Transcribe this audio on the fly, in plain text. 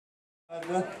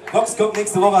Nox kommt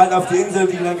nächste Woche halt auf die Insel,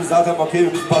 die dann gesagt haben, okay,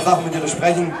 wir müssen ein paar Sachen mit dir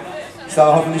besprechen. Ich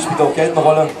sage, hoffentlich spielt auch Geld eine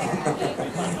Rolle.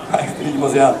 Finde ich immer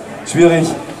sehr schwierig.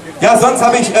 Ja, sonst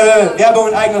habe ich Werbung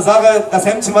in eigener Sache. Das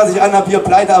Hemdchen, was ich anhabe, hier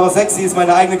pleite, aber sexy, ist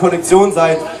meine eigene Kollektion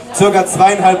seit circa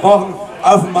 2,5 Wochen.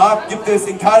 Auf dem Markt gibt es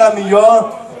in Cala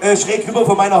Millor, schräg rüber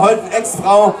von meiner holden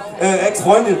Ex-Frau,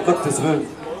 Ex-Freundin, Gottes Willen.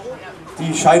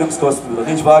 Die Scheidungskosten wieder.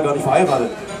 Ich war gar nicht verheiratet.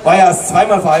 War ja erst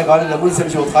zweimal verheiratet, da muss ich ja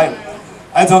nicht übertreiben.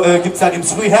 Also gibt es halt im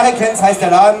Sui Hurricanes, heißt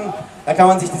der Laden. Da kann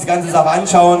man sich diese ganze Sache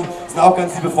anschauen. Das sind auch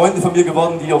ganz liebe Freunde von mir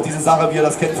geworden, die auch diese Sache, wie ihr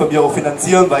das kennt, von mir auch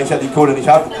finanzieren, weil ich ja die Kohle nicht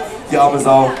habe. Die arme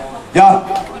Sau. Ja,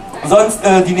 sonst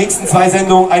die nächsten 2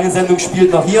 Sendungen. Eine Sendung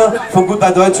spielt noch hier von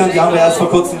Goodbye Deutschland, die haben wir erst vor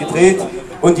kurzem gedreht.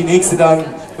 Und die nächste dann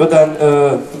wird dann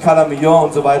in Cala Millor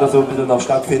und so weiter so bitte noch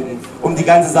stattfinden, um die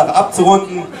ganze Sache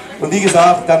abzurunden. Und wie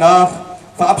gesagt, danach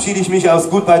verabschiede ich mich aus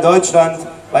Goodbye Deutschland,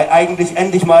 weil eigentlich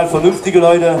endlich mal vernünftige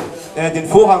Leute den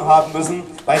Vorrang haben müssen.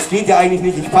 Weil es geht ja eigentlich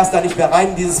nicht, ich passe da nicht mehr rein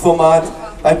in dieses Format.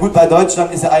 Bei Goodbye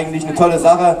Deutschland ist ja eigentlich eine tolle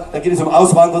Sache. Da geht es um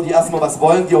Auswanderer, die erstmal was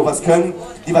wollen, die auch was können,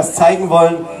 die was zeigen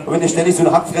wollen. Und wenn du ständig so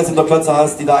eine Hackfresse in der Klotze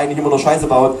hast, die da eigentlich immer nur Scheiße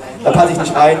baut, da passe ich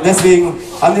nicht rein. Deswegen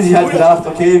haben die sich halt gedacht,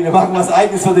 okay, wir machen was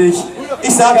Eigenes für dich.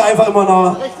 Ich sage einfach immer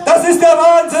noch, das ist der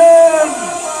Wahnsinn!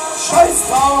 Scheiß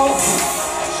drauf!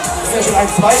 Das ist ja schon ein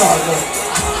zweiter heute.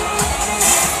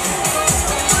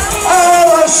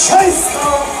 Aber scheiß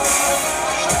drauf!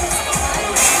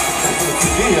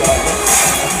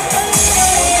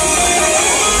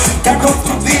 Der Kopf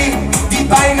tut weh, die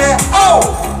Beine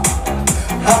auch.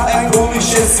 Hab ein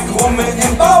komisches Grummeln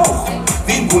im Bauch.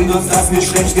 Wen wundert's, dass mir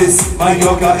schlecht ist?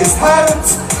 Mallorca ist hart.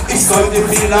 Ich sollte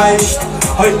vielleicht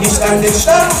heute nicht an den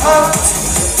Start.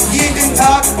 Jeden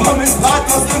Tag Pommes,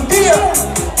 Bratwurst und Bier.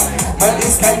 Man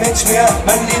ist kein Mensch mehr,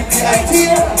 man lebt wie ein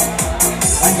Tier.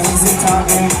 An diesen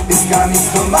Tagen ist gar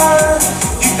nicht normal.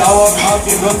 Die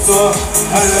Dauerparty wird zur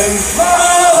Hölle.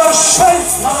 Aber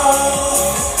scheiß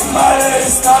drauf, Malle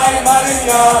ist nur einmal im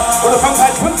Jahr. Oder kommt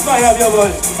halt 5-mal her, wie ihr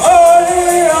wollt.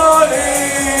 Ole, ole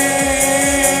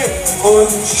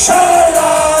und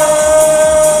Schala.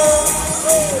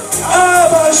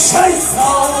 Aber scheiß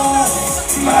drauf,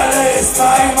 Malle ist nur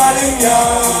einmal im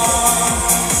Jahr.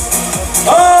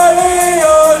 Ole,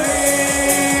 ole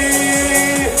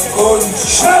und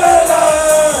Schala.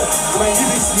 Mein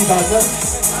Lieblingslied, ne?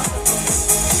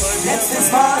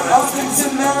 Letztes Mal aus dem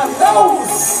Zimmer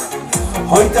raus.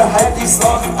 Heute halte ich's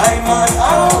noch einmal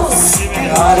aus.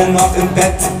 Gerade noch im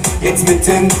Bett, jetzt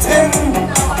mittendrin.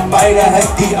 Bei der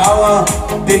Happy Hour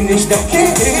bin ich der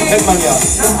King. Kennt man ja.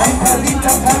 Nach ein paar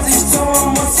Litern tanze ich zur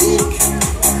Musik,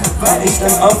 weil ich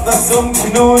dann oft was zum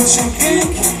Knutschen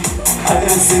krieg. Alle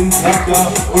sind locker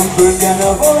und grün gerne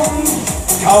rum.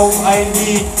 Kaum ein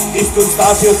Lied ist uns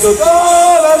dafür zu da.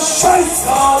 Aber scheiß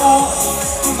drauf,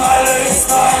 Malle ist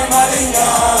nur einmal im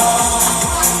Jahr.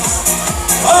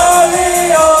 Ole,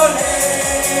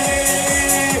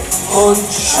 ole und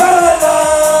Schala.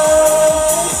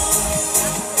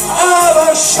 Aber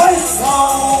scheiß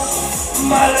drauf,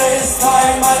 Malle ist nur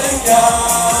einmal im Jahr.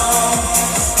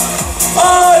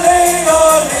 Ole,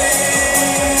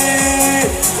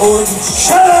 ole und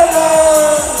Schala.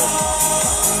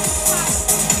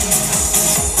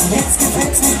 Jetzt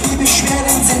gefällt's mir, die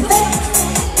Beschwerden sind weg.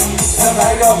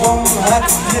 Verweigerung hat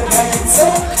hier keinen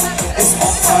Zweck. Es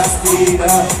hofft fast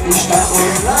jeder in Stadt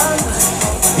und Land.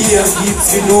 Bier gibt's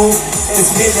genug, es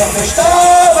fehlt der Verstand.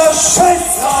 Aber scheiß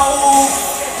drauf,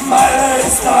 Malle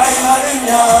ist nur einmal im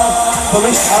Jahr. Für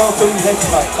mich auch 65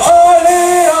 Mal. Ole,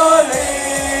 ole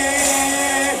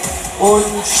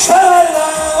und Schala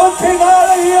und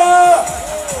Penale hier.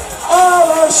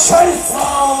 Aber scheiß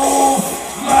drauf,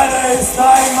 Malle ist nur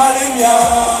einmal im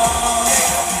Jahr.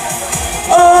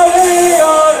 Ole,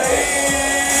 ole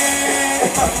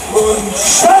und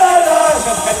Schala. Ich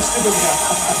hab keine Stimme mehr.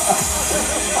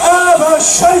 Aber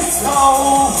scheiß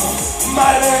drauf,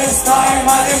 Malle ist nur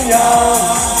einmal im Jahr.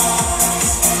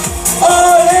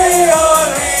 Ole,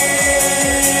 ole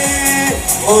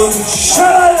und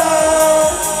Schala.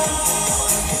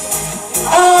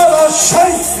 Aber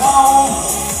scheiß drauf,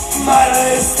 Malle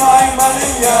ist nur einmal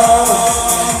im Jahr.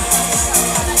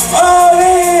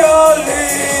 Ole, ole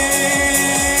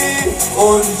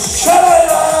und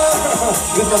Schala.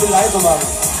 Müssen wir ein bisschen leiser machen.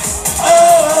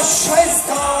 Aber scheiß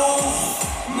drauf,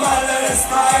 Malle ist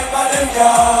nur einmal im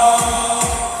Jahr.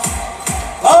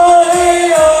 Ole,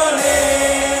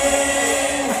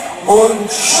 ole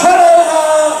und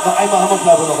Schala. Noch einmal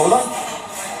Hammerklappe noch, oder?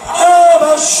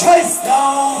 Aber scheiß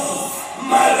drauf,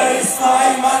 Malle ist nur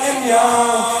einmal im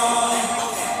Jahr.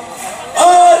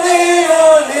 Ole,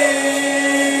 ole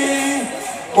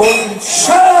und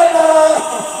Schala.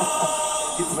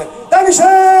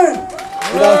 Dankeschön!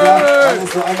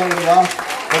 ist nur einmal im Jahr.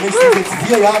 Für mich sind jetzt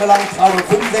 4 Jahre lang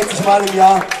 365 Mal im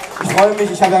Jahr. Ich freue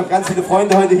mich, ich habe ja ganz viele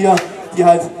Freunde heute hier, die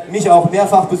halt mich auch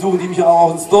mehrfach besuchen, die mich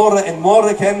auch aus Store and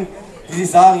More kennen, die sich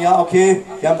sagen, ja okay,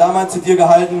 wir haben damals zu dir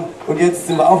gehalten und jetzt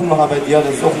sind wir auch noch mal bei dir.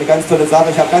 Das ist auch eine ganz tolle Sache.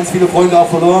 Ich habe ganz viele Freunde auch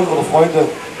verloren oder Freunde,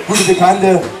 gute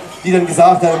Bekannte, die dann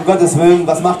gesagt haben, um Gottes Willen,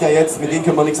 was macht er jetzt, mit denen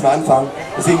können wir nichts mehr anfangen.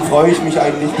 Deswegen freue ich mich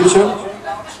eigentlich. Bitte schön.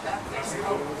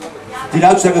 Die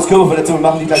Lautstärke ist Körperverletzung, wir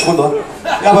machen die gleich runter.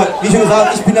 Ja, aber wie schon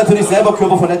gesagt, ich bin natürlich selber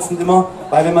körperverletzend immer,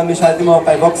 weil wenn man mich halt immer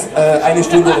bei Box 1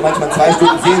 Stunde oder manchmal 2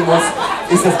 Stunden sehen muss,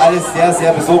 ist das alles sehr,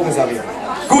 sehr besorgniserregend.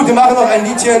 Gut, wir machen noch ein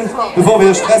Liedchen, bevor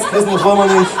wir Stress wissen, das wollen wir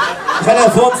nicht. Ich hatte ja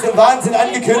vor uns den Wahnsinn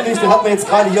angekündigt, den hat man jetzt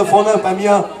gerade hier vorne bei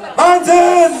mir.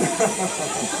 Wahnsinn!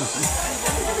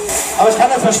 Aber ich kann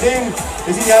das verstehen,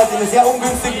 wir sind ja in einer sehr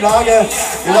ungünstigen Lage.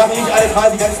 Wir machen nicht alle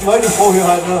gerade die ganzen Leute froh hier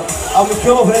halt, ne? Aber mit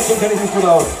Körperverletzung kenne ich mich gut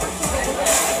aus.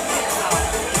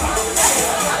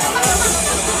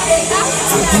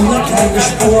 Nur keine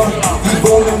Spur, die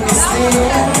Wohnung ist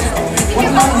leer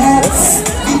und mein Herz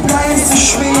wie Blei ist so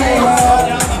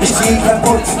schwer. Ich geh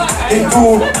kaputt, denn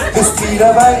du bist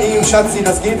wieder bei ihm. Schatzi,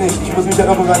 das geht nicht, ich muss mich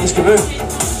daran gar nicht gewöhnen.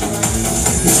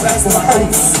 Ich weiß noch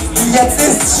eins, jetzt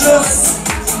ist Schluss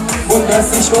und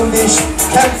dass ich um dich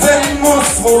kämpfen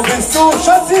muss. Wo bist du?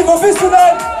 Schatzi, wo bist du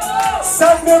denn?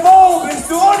 Sag mir, wo bist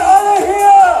du? Und alle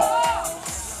hier!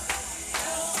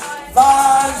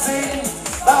 Wahnsinn!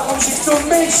 Warum schickst du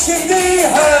mich in die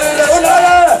Hölle? Und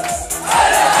alle!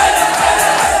 Hölle, Hölle,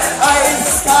 Hölle!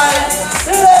 Eiskalt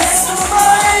lässt du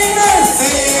meine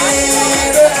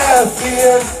Seele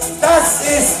erfrieren. Das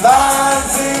ist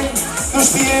Wahnsinn. Du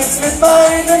spielst mit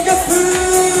meinen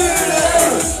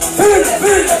Gefühlen. Fühle,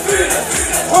 fühle, fühle.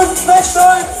 Und mein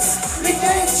Stolz liegt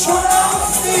jetzt schon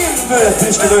auf dem Müll. Bin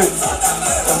ich gewöhnt.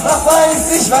 Und noch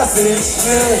weiß ich, was ich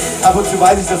will. Ab und zu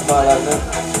weiß ich das mal halt, ne?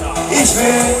 Ich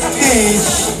will dich.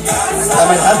 Ja,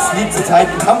 mein Herz liegt zur Zeit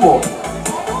in Hamburg.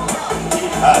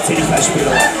 Ah, erzähl ich gleich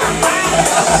später.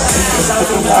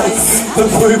 Von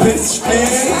früh bis spät,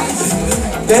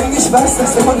 denn ich weiß,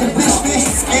 dass ohne dich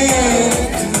nichts geht.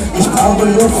 Ich brauche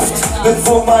Luft,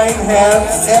 bevor mein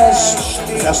Herz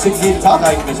erstickt. Das stinkt jeden Tag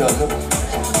eigentlich, ne?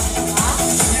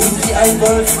 Und wie ein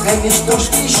Wolf renn ich durch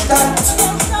die Stadt.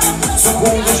 So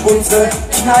durch unsere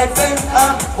Kneipen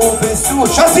ab. Wo bist du?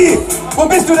 Schatzi, wo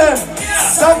bist du denn?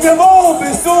 Sag mir, wo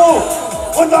bist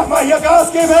du? Und noch mal hier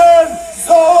Gas geben!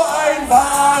 So ein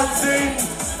Wahnsinn.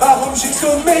 Warum schickst du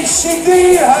mich in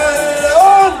die Hölle?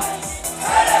 Und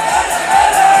Hölle, Hölle,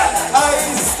 Hölle.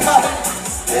 Eiskalt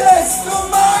lässt du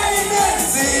meine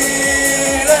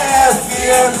Seele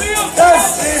erfrieren. Das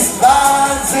ist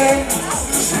Wahnsinn.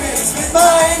 Du spielst mit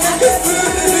meinen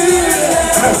Gefühlen.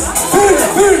 Fühle,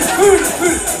 fühle, fühle,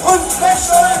 fühle. Und mein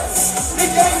Stolz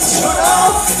liegt jetzt schon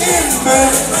auf dem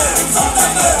Müll.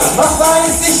 Noch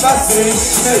weiß ich, was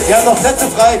ich will. Wir haben noch Plätze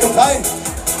frei, kommt rein!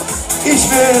 Ich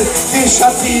will die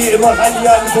Schatzi immer rein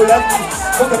hier an die Toiletten.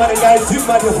 Guck dir mal den geilen Typen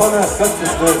an hier vorne.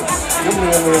 Gottes Willen. Junge,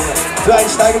 Junge, Junge. So ein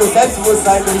steigendes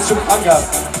Selbstbewusstsein, das ist schon krank habe.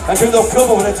 Man könnte auch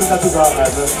Körperverletzung dazu sagen,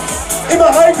 also. Immer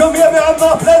reinkommen hier, wir haben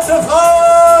noch Plätze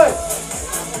frei!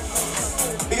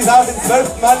 Wie gesagt, den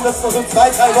 12. Mann wird es noch so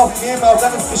 2-3 Wochen geben, auch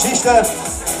dann ist Geschichte.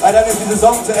 Weil dann ist die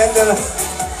Saison zu Ende.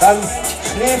 Dann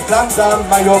schläft langsam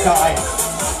Mallorca ein.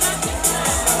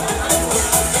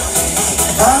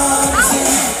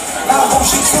 Wahnsinn, warum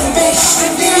schickst du mich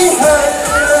in die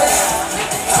Hölle?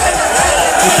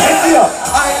 Das kennt ihr!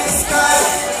 Eiskalt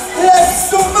lässt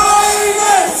du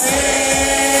meine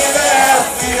Seele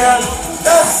erfrieren.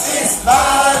 Das ist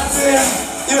Wahnsinn.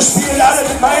 Ihr spielt alle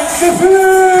mit meinen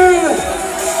Gefühlen.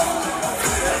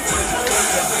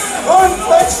 Und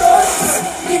mein Stolz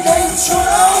liegt jetzt schon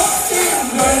auf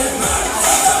dem Müll.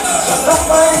 Doch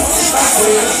weiß ich, was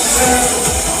ich will.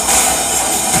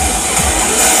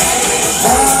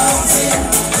 Wahnsinn,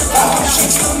 warum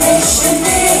schickst du mich in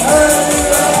die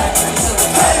Hölle?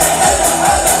 Hölle, Hölle,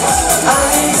 Hölle.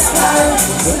 Eiskalt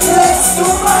lässt du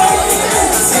meine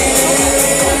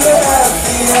Seele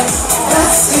erfrieren.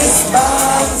 Das ist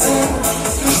Wahnsinn,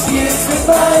 du spielst mit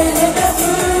meinen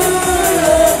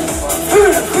Gefühlen.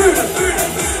 Fühle, fühle, fühle.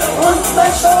 Und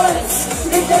mein Stolz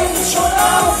liegt jetzt schon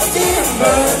auf dem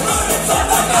Müll.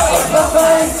 Doch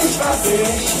weiß ich, was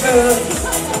ich will.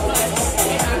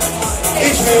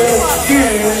 Ich will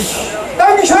dich.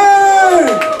 Dankeschön!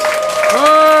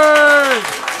 Hey!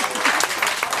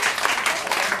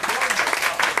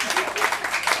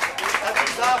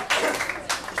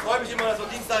 Ich freue mich immer, dass wir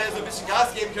Dienstag hier so ein bisschen Gas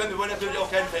geben können. Wir wollen natürlich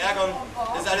auch keinen verärgern.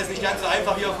 Das ist alles nicht ganz so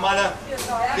einfach hier auf Malle.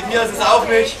 Mit mir ist es auch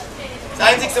nicht. Das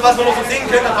Einzige, was wir noch so singen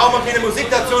können, da brauchen wir keine Musik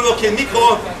dazu, noch kein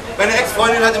Mikro. Meine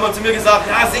Ex-Freundin hat immer zu mir gesagt,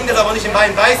 ja, sing das aber nicht in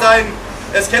meinem Beisein.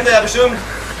 Das kennt ihr ja bestimmt.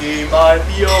 Geh mal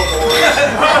Bier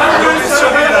holen. Du bist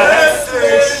schon wieder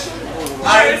hässlich.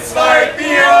 1, 2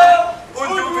 Bier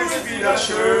und du bist wieder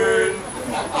schön.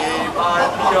 Geh mal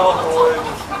Bier holen.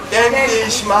 Denn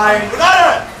ich mein,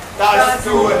 dass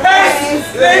du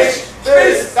hässlich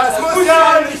bist. Das muss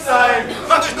ja nicht sein.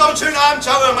 Macht euch noch einen schönen Abend.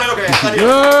 Ciao, mein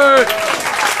Okay.